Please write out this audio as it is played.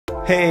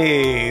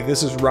Hey,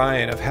 this is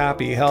Ryan of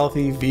Happy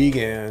Healthy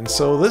Vegan.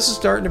 So this is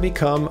starting to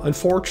become,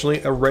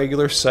 unfortunately, a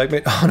regular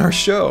segment on our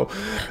show.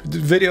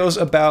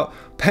 Videos about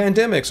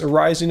pandemics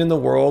arising in the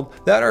world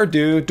that are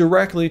due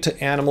directly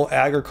to animal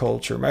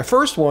agriculture. My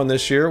first one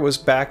this year was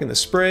back in the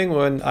spring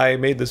when I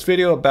made this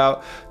video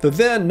about the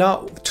then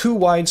not too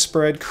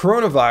widespread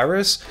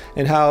coronavirus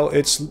and how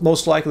its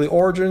most likely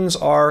origins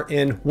are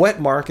in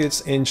wet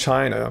markets in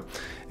China.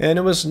 And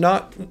it was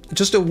not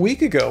just a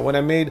week ago when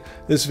I made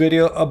this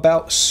video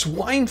about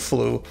swine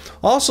flu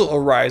also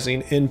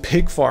arising in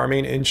pig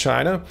farming in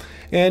China.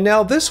 And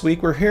now this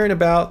week we're hearing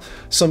about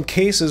some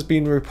cases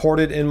being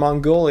reported in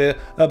Mongolia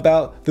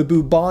about the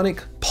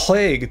Bubonic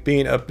Plague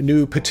being a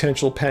new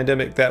potential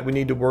pandemic that we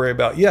need to worry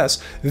about.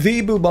 Yes,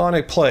 the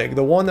Bubonic Plague,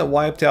 the one that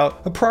wiped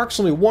out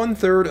approximately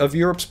 1/3 of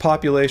Europe's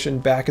population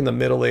back in the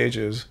Middle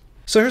Ages.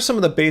 So here's some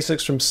of the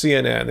basics from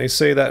CNN. They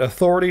say that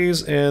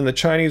authorities in the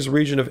Chinese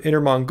region of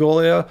Inner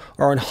Mongolia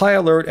are on high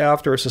alert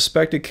after a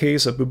suspected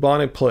case of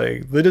bubonic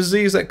plague. The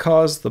disease that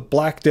caused the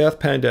Black Death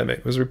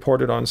pandemic was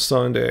reported on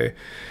Sunday.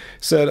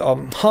 Said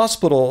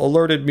hospital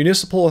alerted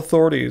municipal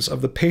authorities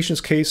of the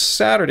patient's case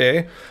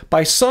Saturday.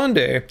 By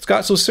Sunday, it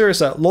got so serious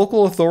that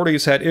local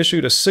authorities had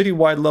issued a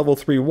citywide level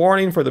 3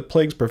 warning for the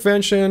plague's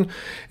prevention,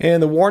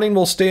 and the warning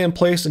will stay in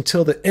place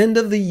until the end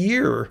of the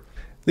year.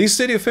 These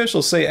city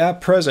officials say at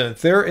present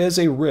there is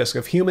a risk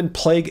of human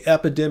plague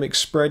epidemic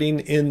spreading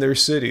in their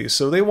cities,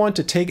 so they want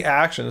to take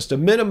actions to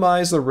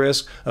minimize the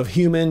risk of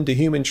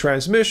human-to-human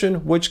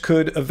transmission, which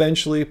could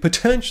eventually,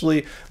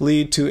 potentially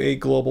lead to a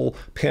global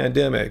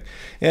pandemic.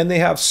 And they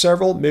have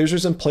several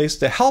measures in place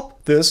to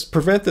help this,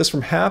 prevent this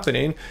from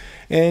happening.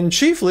 And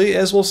chiefly,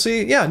 as we'll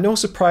see, yeah, no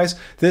surprise,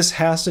 this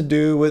has to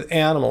do with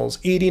animals,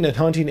 eating and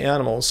hunting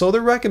animals. So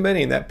they're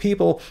recommending that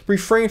people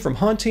refrain from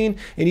hunting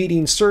and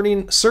eating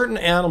certain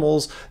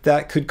animals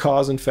that could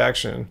cause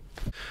infection.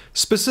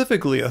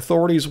 Specifically,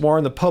 authorities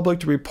warn the public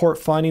to report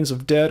findings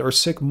of dead or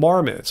sick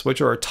marmots, which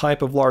are a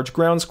type of large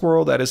ground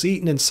squirrel that is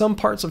eaten in some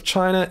parts of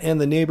China and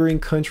the neighboring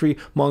country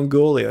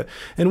Mongolia,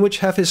 and which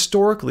have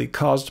historically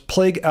caused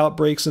plague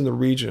outbreaks in the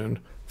region.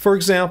 For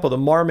example, the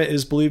marmot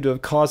is believed to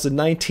have caused the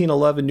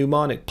 1911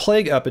 pneumonic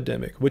plague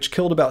epidemic, which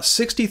killed about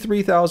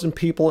 63,000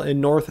 people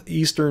in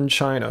northeastern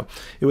China.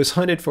 It was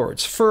hunted for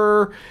its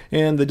fur,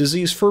 and the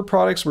diseased fur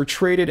products were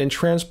traded and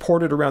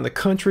transported around the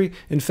country,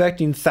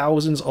 infecting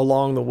thousands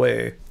along the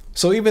way.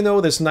 So even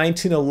though this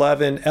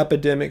 1911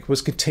 epidemic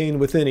was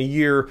contained within a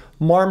year,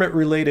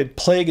 marmot-related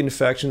plague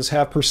infections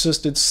have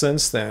persisted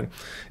since then.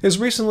 As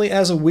recently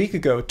as a week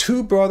ago,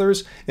 2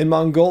 brothers in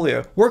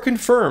Mongolia were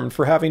confirmed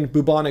for having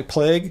bubonic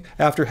plague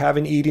after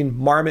having eaten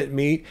marmot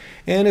meat,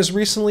 and as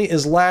recently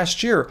as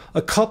last year,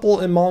 a couple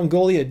in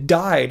Mongolia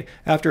died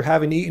after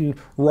having eaten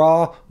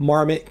raw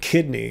marmot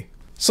kidney.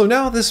 So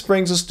now this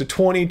brings us to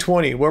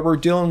 2020, where we're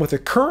dealing with the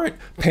current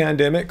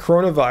pandemic,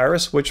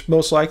 coronavirus, which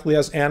most likely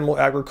has animal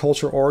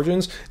agriculture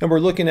origins, and we're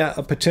looking at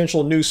a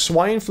potential new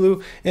swine flu,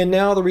 and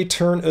now the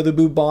return of the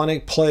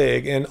bubonic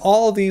plague. And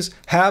all of these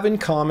have in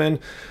common,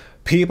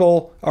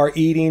 people are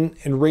eating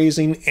and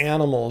raising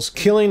animals,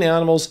 killing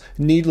animals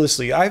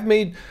needlessly. I've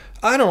made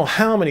I don't know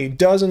how many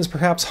dozens,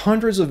 perhaps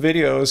hundreds of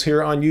videos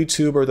here on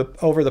YouTube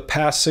over the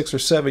past 6 or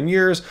 7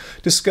 years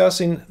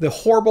discussing the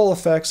horrible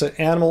effects that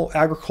animal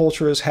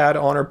agriculture has had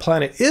on our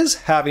planet, is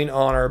having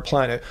on our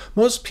planet.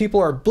 Most people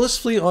are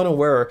blissfully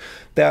unaware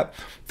that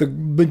the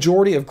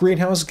majority of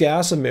greenhouse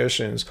gas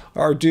emissions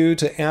are due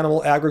to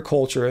animal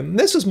agriculture, and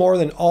this is more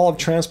than all of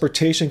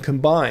transportation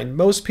combined.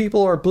 Most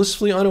people are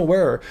blissfully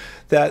unaware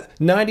that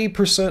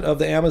 90% of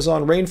the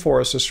Amazon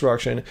rainforest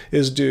destruction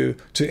is due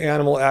to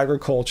animal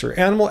agriculture.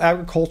 Animal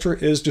agriculture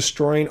is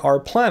destroying our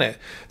planet.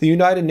 The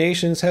United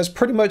Nations has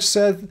pretty much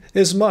said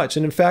as much,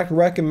 and in fact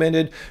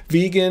recommended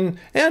vegan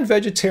and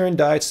vegetarian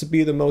diets to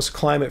be the most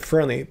climate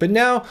friendly. But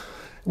now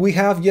we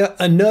have yet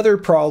another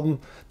problem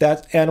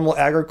that animal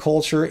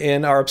agriculture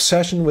and our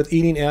obsession with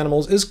eating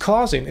animals is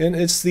causing, and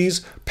it's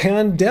these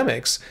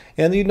pandemics.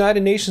 And the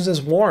United Nations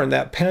has warned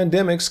that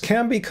pandemics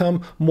can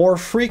become more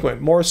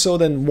frequent, more so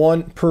than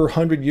 1 per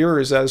 100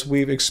 years as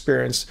we've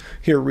experienced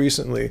here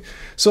recently.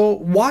 So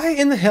why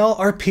in the hell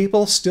are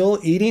people still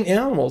eating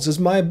animals is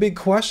my big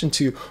question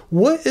to you.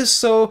 What is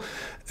so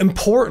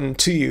important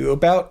to you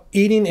about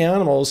eating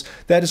animals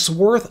that it's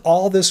worth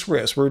all this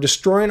risk? We're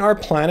destroying our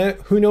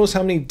planet. Who knows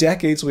how many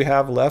decades we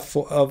have left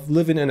of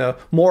living in a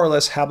more or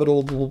less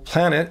habitable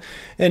planet.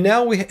 And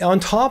now we, on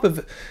top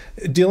of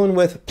dealing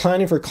with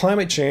planning for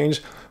climate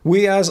change,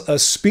 we as a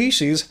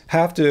species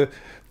have to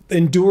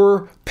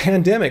endure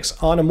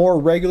pandemics on a more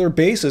regular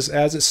basis,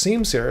 as it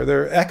seems here.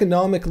 They're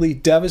economically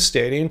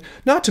devastating,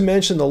 not to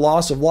mention the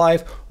loss of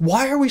life.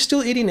 Why are we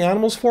still eating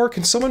animals for?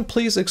 Can someone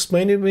please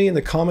explain to me in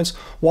the comments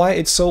why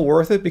it's so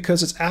worth it?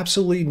 Because it's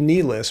absolutely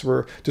needless.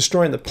 We're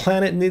destroying the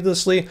planet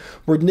needlessly.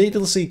 We're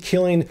needlessly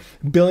killing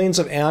billions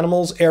of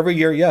animals every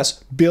year.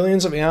 Yes,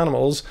 billions of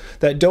animals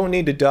that don't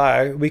need to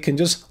die. We can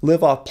just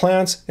live off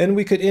plants, and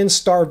we could end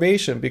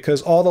starvation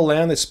because all the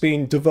land that's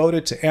being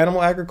devoted to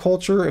animal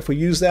agriculture, if we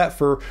use that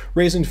for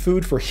raising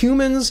food for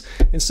humans,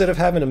 instead of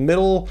having a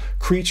middle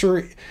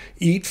creature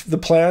eat the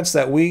plants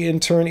that we in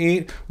turn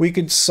eat, we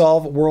could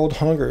solve world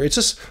hunger. It's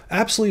just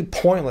absolutely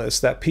pointless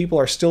that people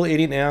are still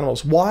eating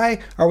animals.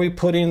 Why are we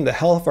putting the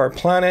health of our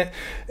planet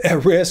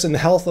at risk and the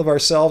health of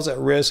ourselves at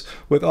risk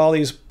with all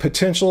these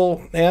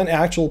potential and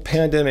actual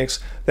pandemics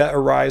that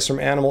arise from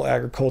animal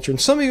agriculture? And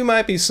some of you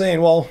might be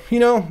saying, well, you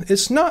know,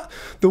 it's not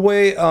the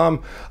way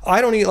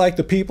I don't eat like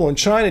the people in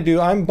China do.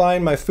 I'm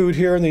buying my food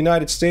here in the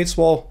United States.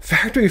 Well,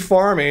 factory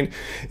farming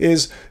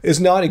is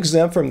not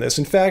exempt from this.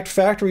 In fact,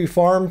 factory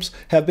farms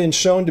have been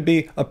shown to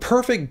be a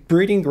perfect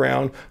breeding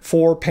ground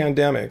for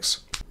pandemics.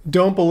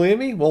 Don't believe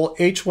me? Well,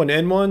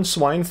 H1N1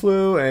 swine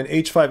flu and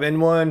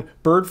H5N1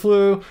 bird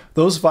flu,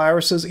 those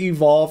viruses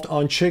evolved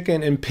on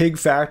chicken and pig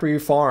factory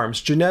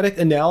farms. Genetic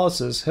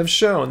analysis have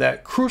shown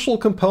that crucial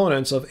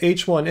components of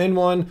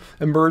H1N1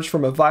 emerged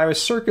from a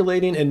virus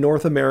circulating in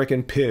North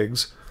American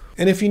pigs.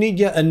 And if you need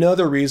yet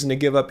another reason to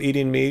give up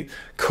eating meat,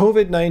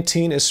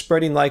 COVID-19 is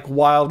spreading like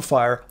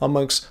wildfire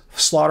amongst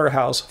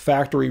slaughterhouse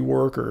factory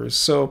workers.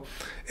 So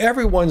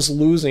everyone's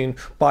losing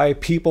by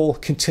people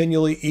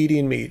continually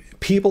eating meat.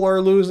 People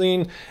are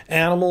losing,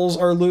 animals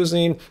are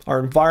losing, our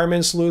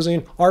environment's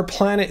losing, our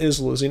planet is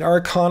losing, our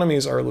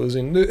economies are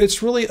losing.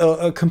 It's really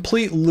a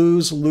complete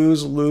lose,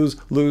 lose, lose,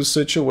 lose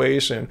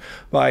situation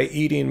by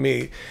eating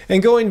meat.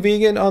 And going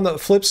vegan on the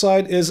flip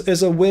side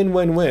is a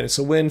win-win-win. It's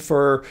a win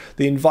for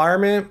the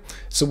environment,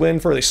 it's a win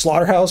for the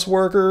slaughterhouse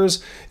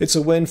workers, it's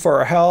a win for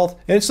our health,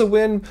 and it's a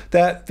win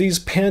that these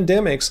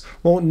pandemics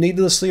won't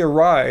needlessly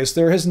arise.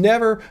 There has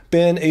never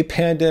been a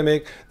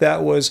pandemic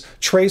that was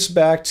traced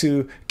back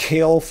to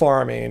kale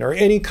farming or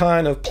any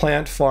kind of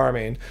plant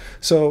farming.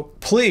 So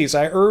please,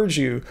 I urge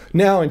you,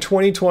 now in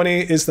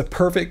 2020 is the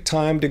perfect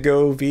time to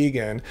go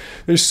vegan.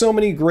 There's so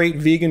many great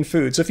vegan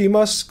foods. If you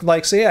must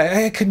like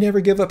say, I could never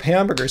give up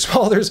hamburgers.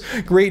 Well, there's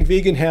great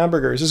vegan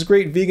hamburgers. There's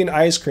great vegan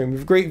ice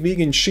cream, great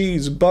vegan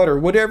cheese, butter,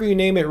 whatever you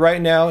name it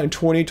right now in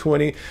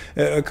 2020.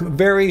 A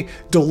very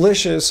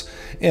delicious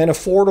and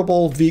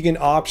affordable vegan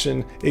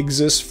option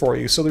exists for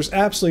you. So there's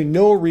absolutely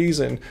no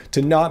reason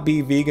to not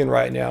be vegan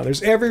right now.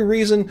 There's every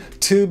reason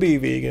to be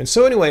vegan.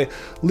 So anyway,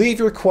 leave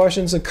your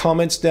questions and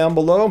comments down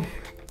below.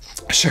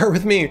 Share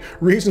with me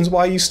reasons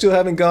why you still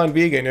haven't gone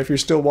vegan. If you're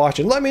still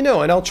watching, let me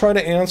know and I'll try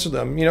to answer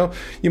them. You know,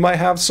 you might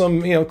have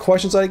some,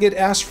 questions that I get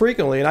asked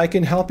frequently and I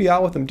can help you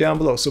out with them down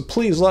below. So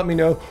please let me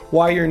know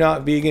why you're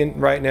not vegan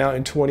right now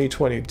in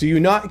 2020. Do you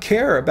not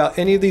care about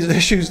any of these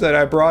issues that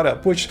I brought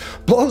up, which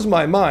blows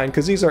my mind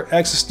because these are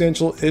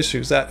existential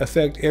issues that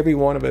affect every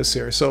one of us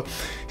here. So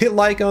hit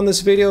like on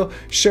this video,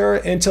 share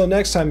it. Until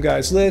next time,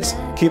 guys, let's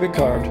keep it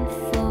carved.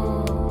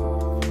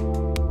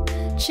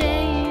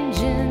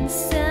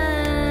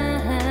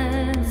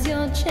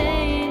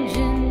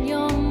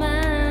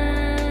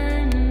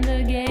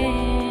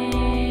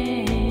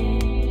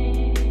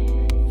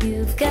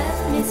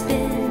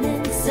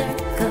 Spinning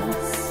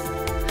circles,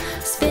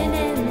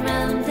 spinning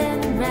round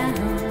and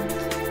round,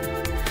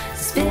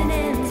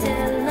 spinning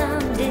till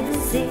I'm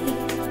dizzy,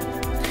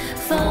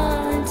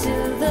 falling to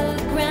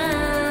the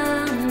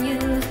ground.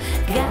 You've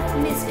got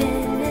me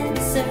spinning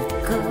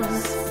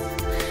circles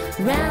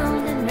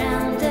round